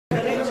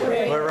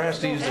has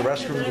to use the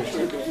restroom,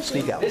 just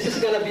sneak out. This is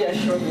going to be a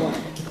short one.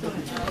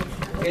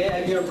 Okay,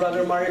 I'm your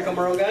brother Mario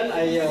Camorongan.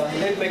 I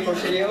lived my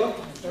Cursillo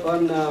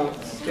on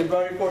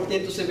February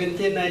 14 to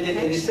 17,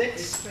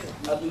 1986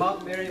 at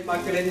Mount Mary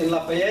Immaculate in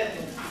Lafayette.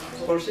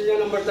 Cursillo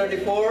number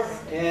 34,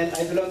 and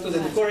I belong to the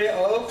Decoria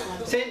of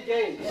St.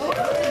 James.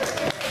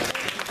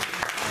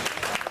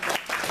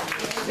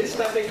 This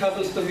topic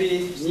happens to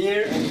be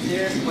near and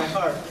dear to my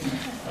heart.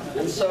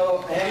 And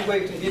so I am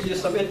going to give you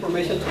some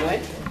information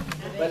tonight.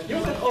 But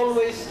you can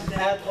always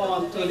add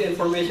on to the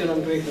information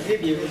I'm going to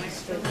give you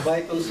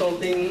by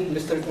consulting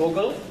Mr.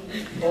 Google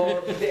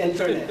or the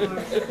internet.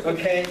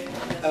 Okay?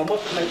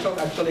 Most of my talk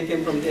actually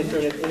came from the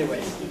internet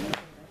anyway.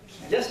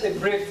 Just a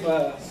brief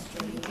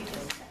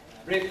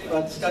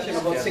discussion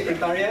about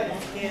Secretariat.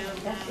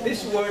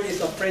 This word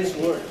is a French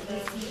word.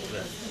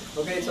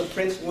 Okay, it's a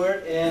French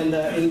word, and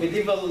in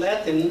medieval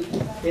Latin,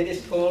 it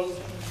is called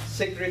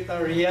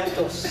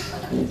Secretariatus.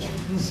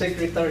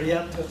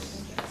 Secretariatus.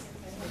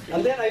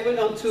 And then I went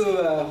on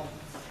to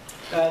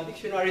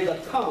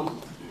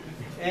dictionary.com,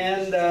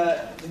 and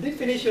the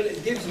definition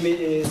it gives me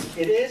is,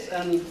 it is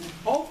an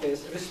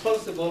office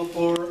responsible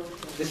for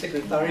the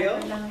secretarial,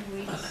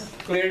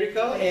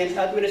 clerical, and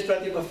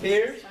administrative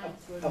affairs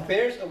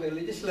of a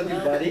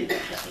legislative body,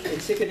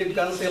 executive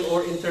council,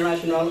 or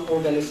international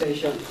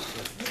organization.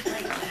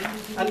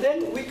 And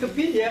then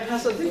Wikipedia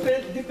has a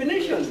different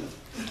definition.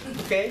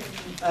 Okay,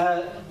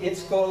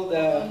 it's called,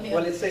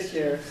 well, it says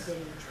here,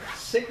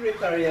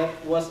 Secretariat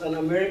was an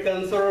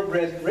American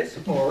thoroughbred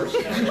racehorse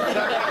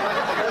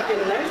that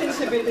in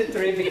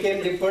 1973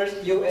 became the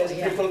first U.S.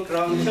 Triple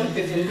Crown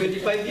champion in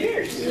 25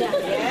 years. Yeah.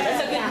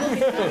 That's a good movie.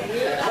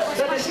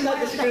 That is not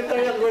the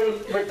Secretariat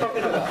we're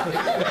talking about.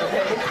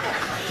 Okay?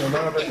 So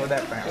none of it were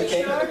that fast.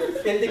 Okay.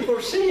 In the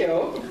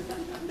Cursillo,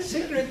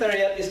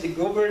 Secretariat is the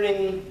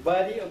governing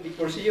body of the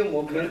Cursillo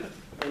movement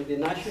on the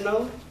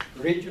national,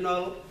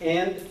 regional,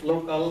 and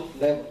local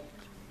level.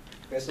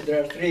 Okay, so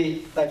there are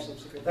three types of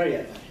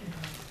Secretariat.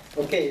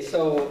 Okay,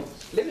 so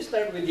let me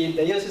start with the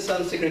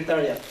Diocesan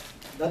Secretariat.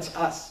 That's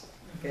us.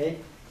 Okay,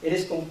 it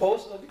is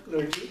composed of the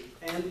clergy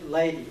and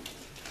laity.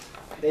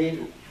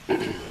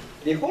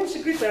 The whole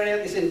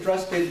Secretariat is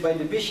entrusted by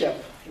the bishop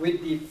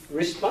with the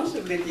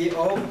responsibility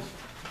of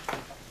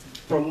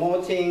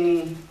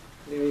promoting,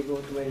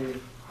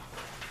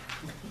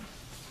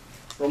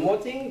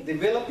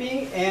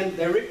 developing, and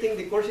directing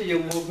the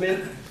Cursillo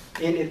movement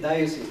in a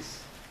diocese.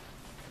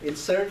 It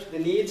serves the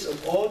needs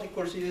of all the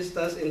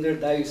Cursillistas in their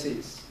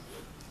diocese.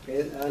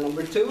 Okay,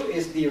 number two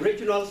is the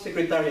Regional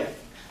Secretariat.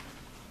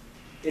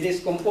 It is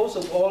composed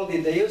of all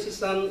the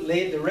diocesan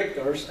lay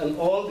directors and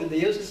all the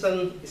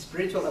diocesan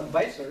spiritual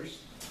advisors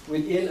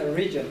within a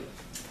region.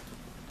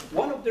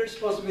 One of their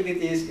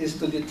responsibilities is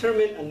to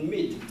determine and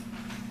meet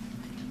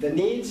the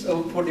needs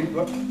for the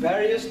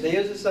various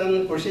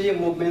diocesan Cursillo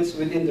movements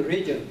within the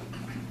region.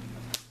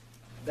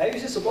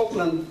 Diocese of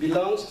Oakland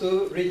belongs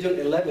to Region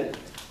 11.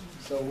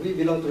 So we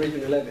belong to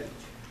Region 11.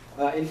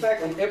 In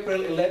fact, on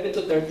April 11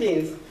 to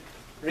 13th,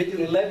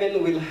 Region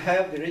 11 will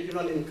have the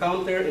regional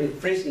encounter in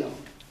Fresno.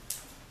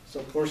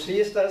 So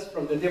Cursillistas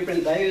from the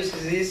different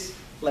dioceses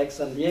like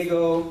San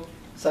Diego,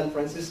 San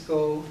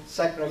Francisco,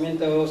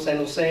 Sacramento, San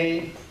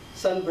Jose,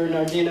 San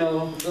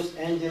Bernardino, Los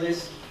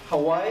Angeles,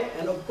 Hawaii,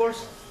 and of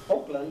course,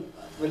 Oakland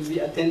will be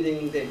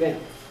attending the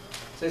event.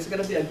 So it's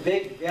going to be a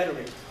big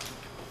gathering.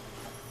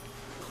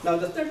 Now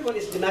the third one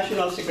is the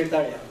National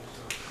Secretariat.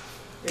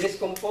 It is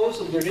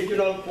composed of the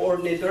regional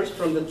coordinators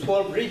from the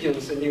 12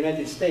 regions in the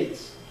United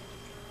States.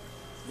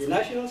 The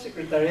National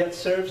Secretariat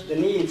serves the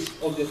needs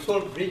of the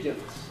 12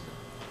 regions.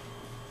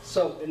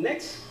 So the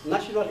next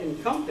national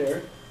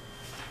encounter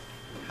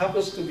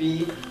happens to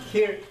be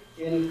here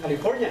in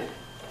California.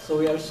 So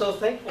we are so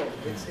thankful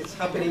it's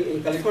happening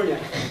in California.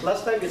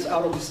 Last time it's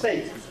out of the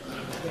state.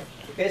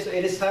 Okay, so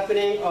it is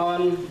happening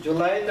on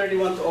July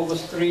 31 to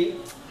August 3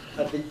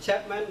 at the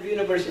Chapman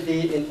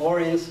University in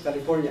Orange,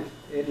 California.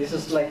 This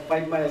is like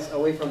 5 miles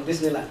away from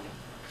Disneyland.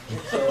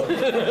 So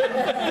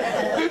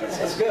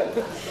it's good.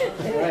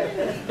 All right.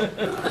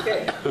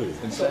 Okay.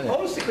 So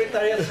all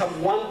secretariats have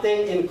one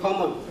thing in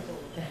common.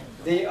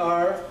 They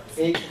are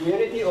a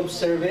community of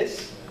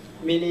service,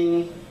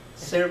 meaning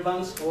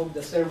servants of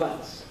the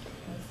servants.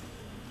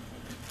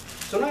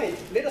 Tonight,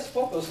 let us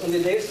focus on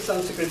the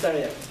Diocesan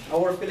Secretariat,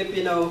 our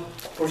Filipino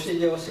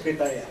Cursillo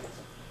Secretariat.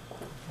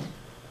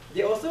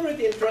 The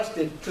authority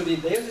entrusted to the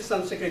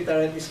Diocesan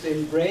Secretariat is to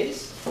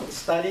embrace,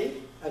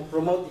 study, and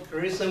promote the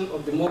charism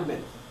of the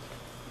movement.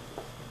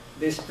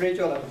 The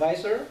spiritual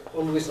advisor,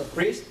 always a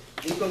priest,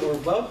 deacon, or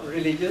vowed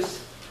religious,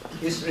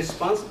 is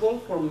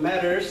responsible for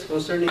matters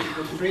concerning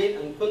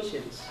doctrine and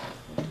conscience.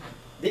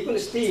 Deacon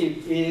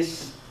Steve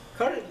is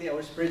currently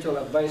our spiritual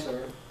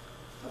advisor,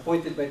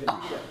 appointed by the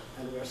bishop,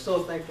 and we are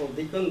so thankful,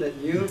 Deacon, that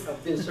you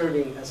have been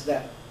serving as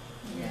that.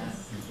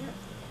 Yes.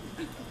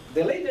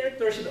 The lay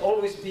director should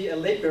always be a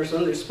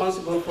layperson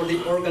responsible for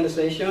the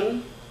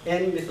organization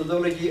and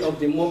methodology of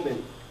the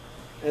movement.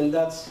 And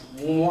that's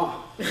moi.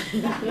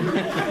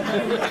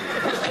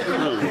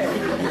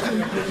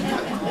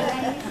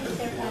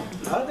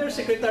 Other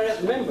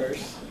secretariat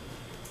members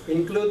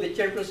include the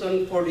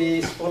chairperson for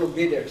the School of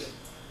Leaders.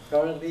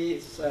 Currently,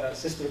 it's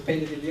Sister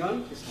Penny De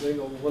Leon. She's doing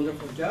a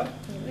wonderful job.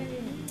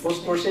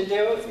 Post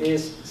Cursillo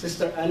is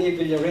Sister Annie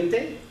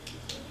Villarente.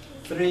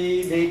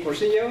 3-day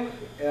Cursillo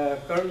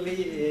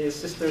currently is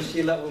Sister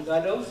Sheila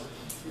Ulgado.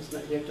 She's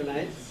not here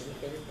tonight.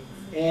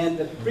 And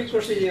the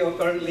pre-Cursillo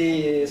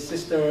currently is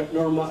Sister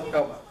Norma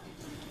Cava.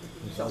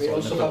 We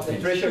also have the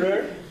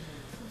treasurer,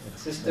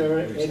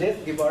 Sister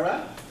Edith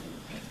Guevara.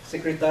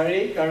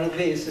 Secretary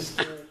currently is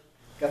Sister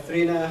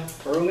Katrina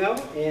Porungao,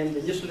 and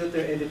the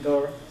newsletter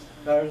editor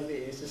currently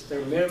is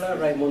Sister Mirla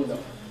Raimundo.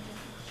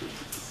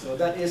 So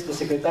that is the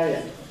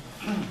Secretariat.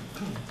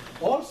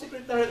 All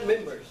Secretariat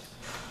members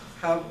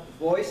have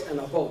voice and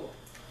a vote,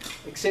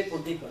 except for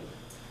Deacon.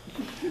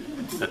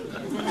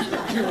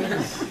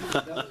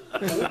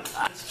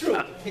 It's true.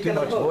 He Too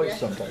much vote. voice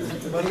sometimes.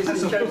 But he's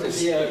in charge of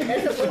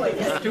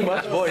the... Too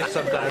much voice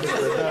sometimes.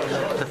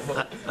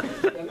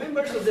 The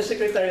members of the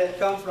Secretariat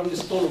come from the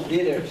School of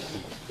Leaders.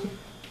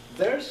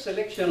 Their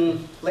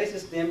selection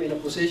places them in a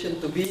position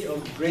to be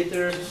of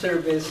greater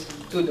service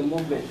to the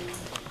movement.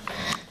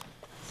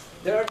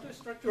 There are two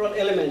structural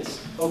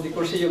elements of the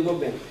Cursillo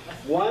movement.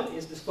 One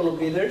is the School of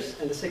Leaders,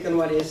 and the second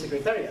one is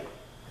Secretariat.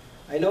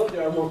 I know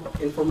there are more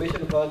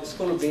information about the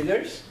School of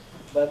Leaders,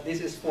 but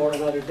this is for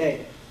another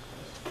day.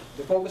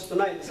 The focus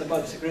tonight is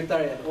about the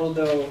Secretariat,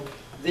 although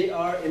they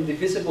are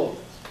indivisible.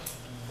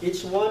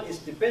 Each one is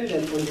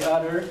dependent on the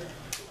other,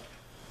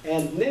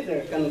 and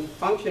neither can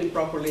function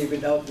properly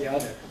without the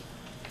other.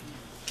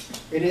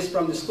 It is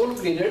from the School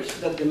of Leaders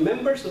that the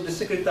members of the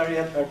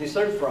Secretariat are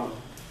discerned from,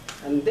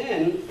 and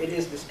then it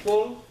is the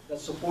school that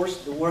supports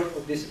the work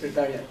of the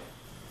Secretariat.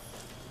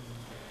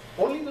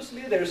 Only those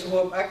leaders who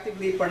have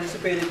actively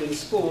participated in the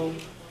school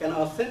can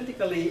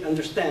authentically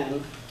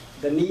understand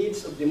the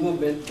needs of the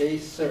movement they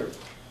serve.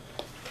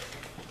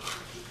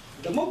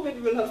 The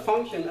movement will not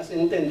function as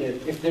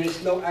intended if there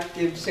is no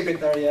active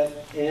Secretariat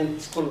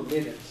and School of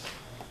Leaders.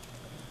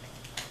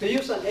 To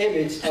use an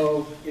image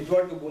of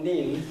Eduardo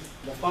Bonin,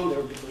 the founder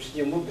of the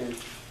Cursillo movement,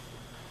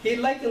 he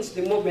likens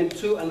the movement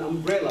to an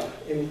umbrella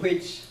in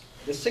which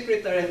the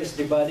Secretariat is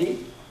the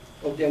body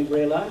of the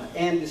umbrella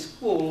and the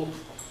school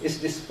is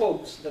the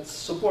spokes that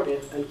support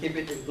it and keep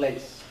it in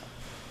place.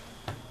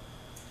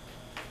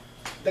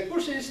 The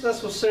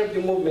Cursillistas who serve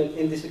the movement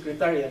in the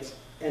Secretariats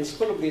and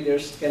School of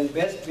Leaders can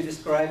best be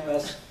described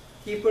as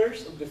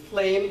keepers of the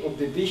flame of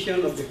the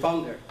vision of the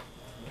founder,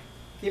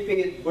 keeping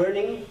it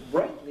burning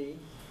brightly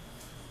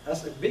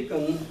as a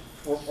beacon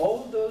for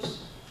all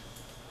those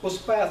whose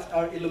paths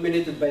are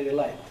illuminated by the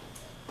light.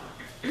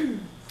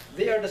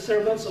 They are the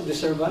servants of the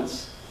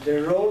servants.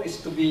 Their role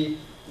is to be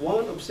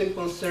one of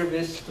simple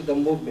service to the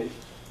movement.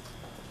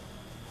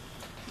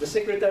 The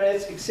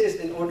Secretariats exist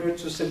in order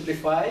to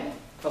simplify,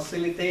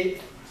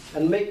 facilitate,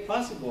 and make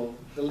possible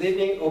the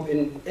living of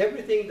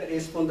everything that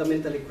is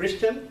fundamentally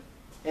Christian,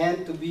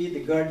 and to be the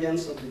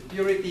guardians of the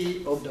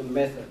purity of the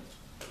method.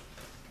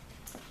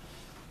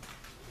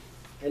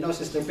 I know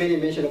Sister Penny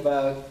mentioned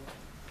about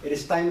it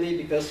is timely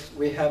because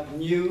we have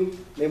new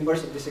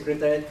members of the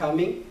Secretariat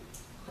coming.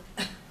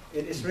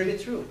 It is really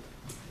true,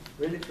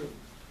 really true.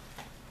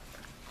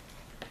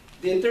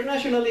 The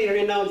internationally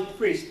renowned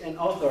priest and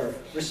author,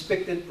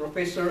 respected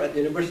professor at the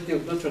University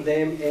of Notre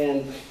Dame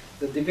and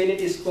the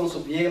Divinity Schools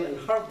of Yale and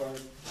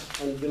Harvard,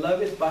 and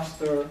beloved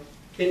pastor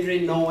Henry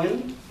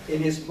Nouwen,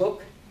 in his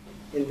book,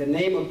 In the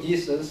Name of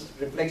Jesus,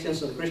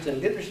 Reflections on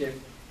Christian Leadership,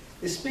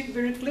 they speak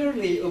very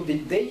clearly of the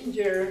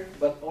danger,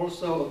 but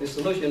also of the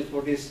solution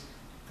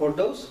for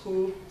those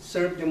who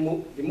serve the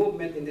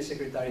movement in the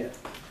Secretariat.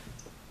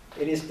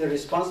 It is the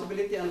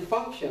responsibility and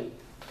function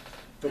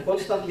to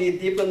constantly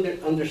deepen their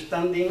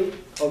understanding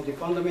of the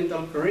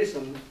fundamental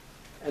charism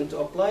and to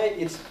apply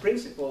its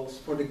principles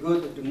for the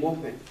good of the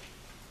movement.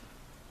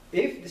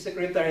 If the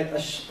Secretariat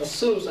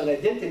assumes an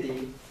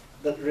identity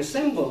that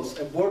resembles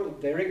a board of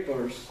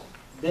directors,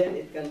 then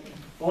it can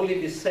only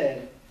be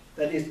said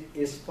that it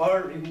is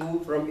far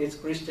removed from its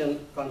Christian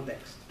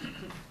context.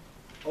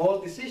 All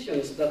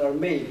decisions that are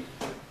made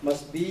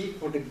must be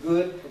for the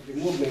good of the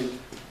movement,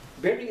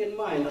 bearing in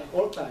mind at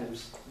all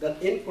times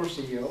that in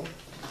Cursillo,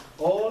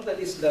 all that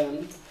is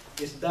done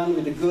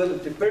with the good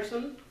of the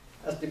person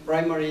as the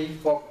primary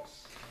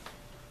focus.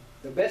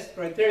 The best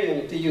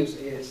criterion to use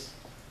is,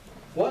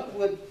 what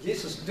would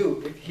Jesus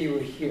do if he were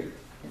here?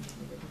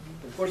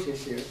 Of course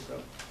he's here,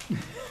 so.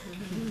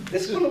 The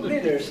School of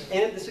Leaders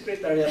and the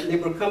Secretariat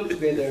never come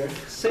together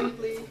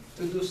simply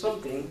to do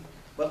something,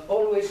 but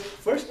always,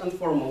 first and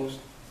foremost,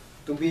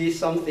 to be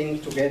something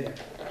together.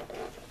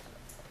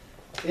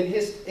 In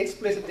his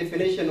explicit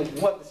definition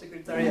of what the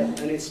Secretariat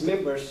and its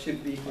members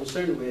should be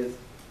concerned with,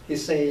 he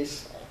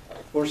says,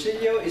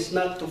 Cursillo is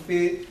not to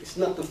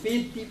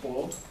feed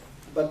people,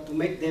 but to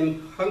make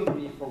them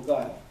hungry for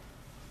God.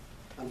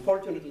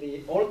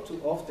 Unfortunately, all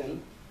too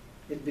often,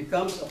 it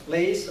becomes a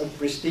place of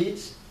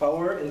prestige,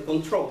 power, and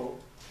control,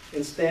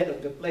 instead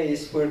of the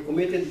place where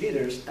committed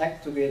leaders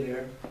act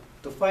together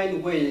to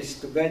find ways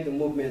to guide the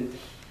movement,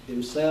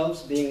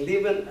 themselves being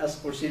living as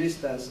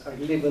Cursillistas are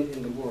living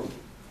in the world.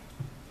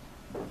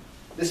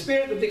 The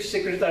spirit of the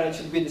Secretariat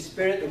should be the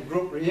spirit of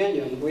group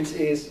reunion, which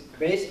is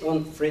based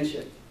on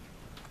friendship.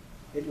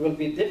 It will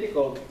be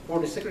difficult for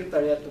the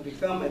Secretariat to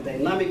become a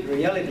dynamic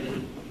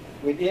reality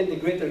within the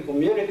greater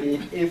community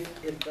if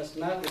it does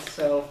not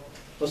itself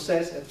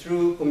possess a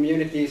true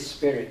community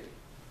spirit,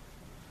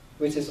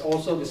 which is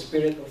also the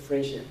spirit of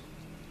friendship.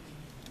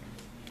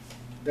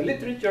 The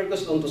literature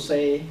goes on to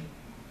say,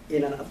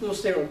 in an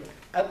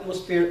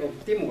atmosphere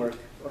of teamwork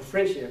or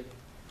friendship,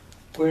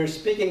 where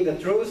speaking the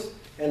truth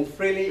and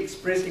freely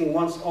expressing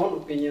one's own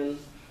opinion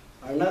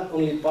are not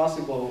only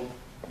possible,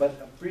 but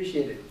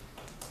appreciated,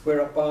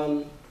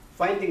 whereupon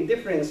finding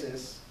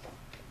differences,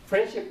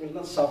 friendship will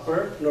not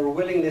suffer, nor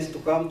willingness to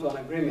come to an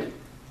agreement,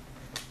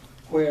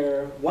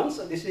 where once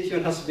a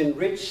decision has been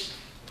reached,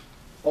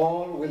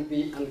 all will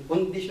be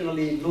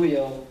unconditionally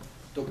loyal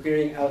to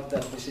carrying out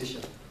that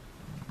decision.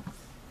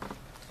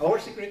 Our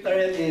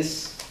Secretariat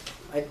is,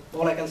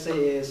 all I can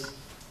say is,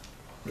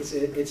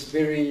 it's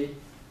very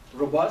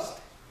robust,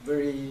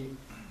 very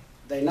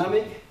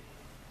dynamic.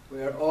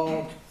 We are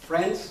all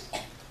friends.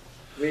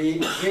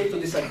 We agree to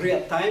disagree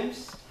at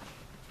times,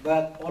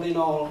 but all in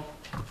all,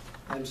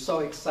 I'm so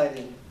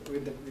excited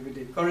with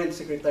the current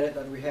Secretariat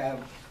that we have.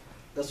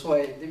 That's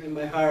why, deep in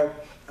my heart,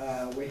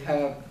 we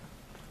have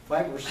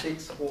 5 or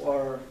 6 who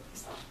are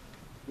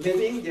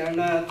living.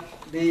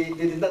 They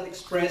did not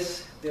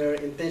express their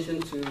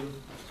intention to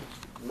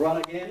run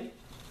again,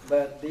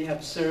 but they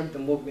have served the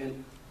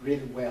movement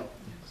really well,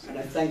 and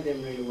I thank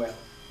them really well.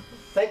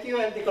 Thank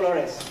you, and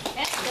Colores.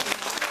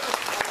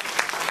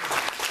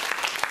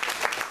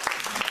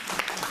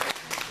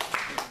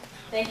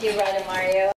 Thank you, Brother Mario.